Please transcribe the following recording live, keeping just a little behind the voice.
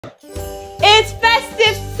It's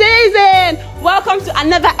festive season! Welcome to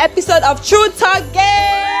another episode of True Talk Game!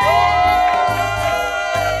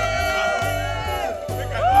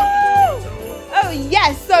 Oh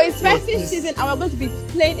yes, so it's festive season and we're going to be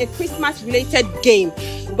playing a Christmas-related game.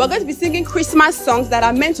 We're going to be singing Christmas songs that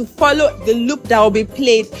are meant to follow the loop that will be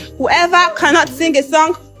played. Whoever cannot sing a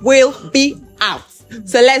song will be out.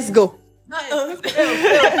 So let's go. Okay.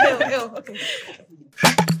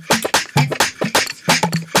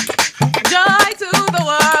 Joy to the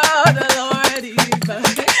world, the Lord is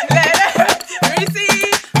birth. Let us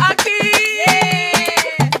receive our King.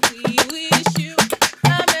 Yeah. We wish you a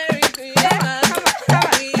Merry Christmas.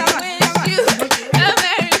 We wish you a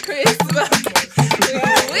Merry Christmas. We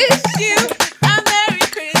wish you a Merry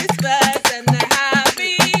Christmas and a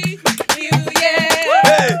Happy New Year.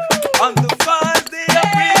 Hey, on the first day of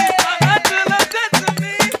Christmas, Angela said to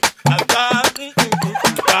me, I got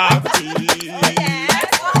party.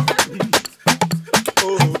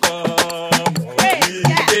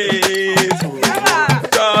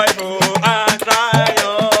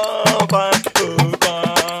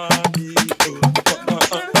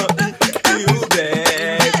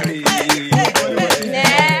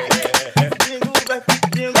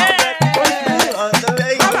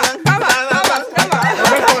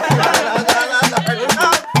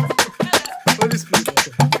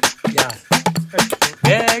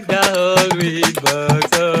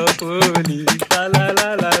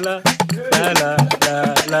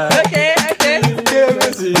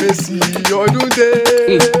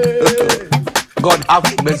 God have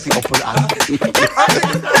mercy upon us.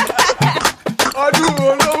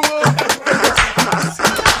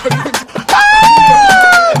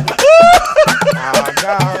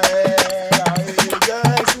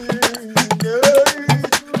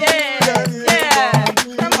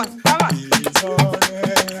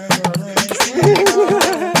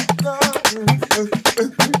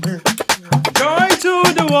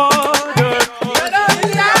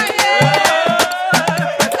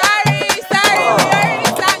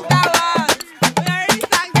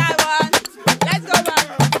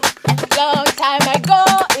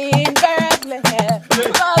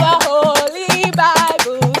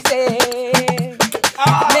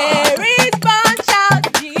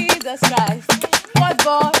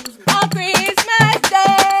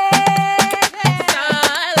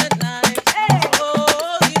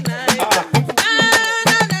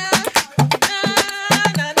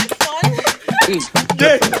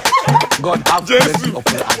 God have mercy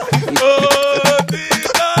upon us. God have mercy.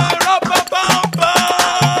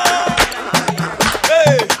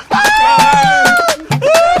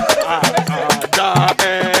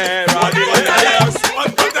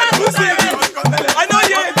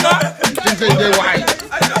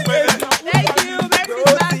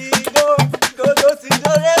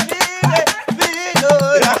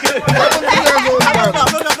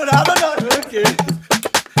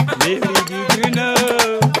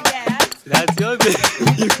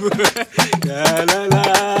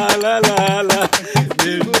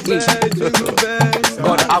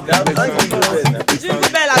 Jingle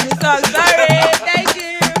bell as the song. Sorry, thank you.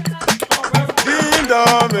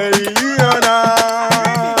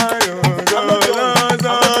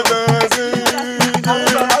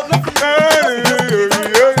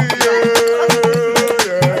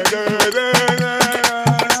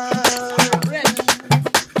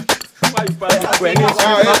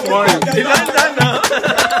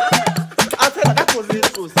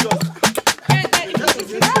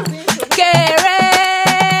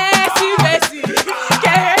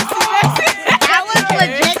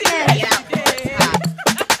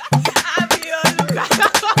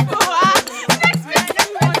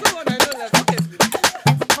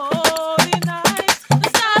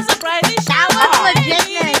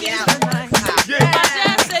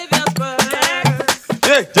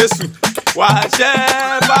 Jesus, why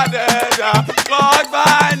shepherd God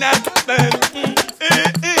by night?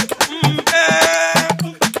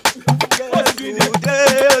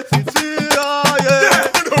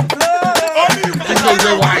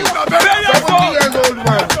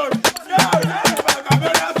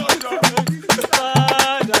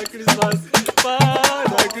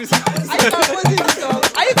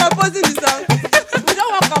 Are you composing the song? We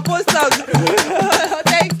don't want composed songs.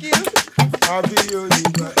 Thank you.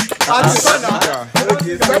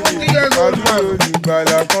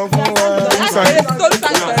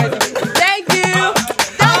 Thank you.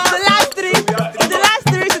 That's the last three. To the last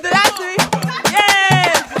three. To the last three.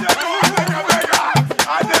 Yeah.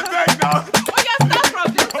 We can start from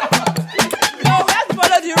this side. No, we have to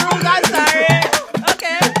follow the rules. I'm sorry.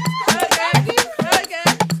 Okay.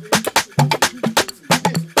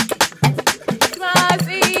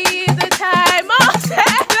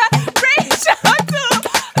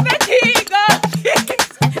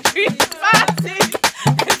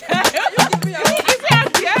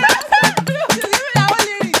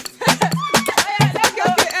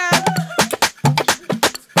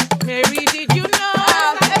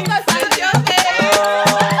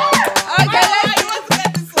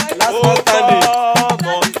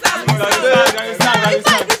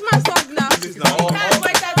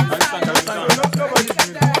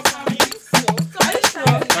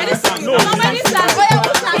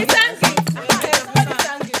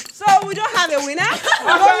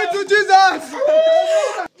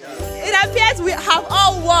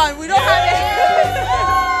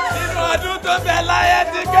 tó bẹ láyé.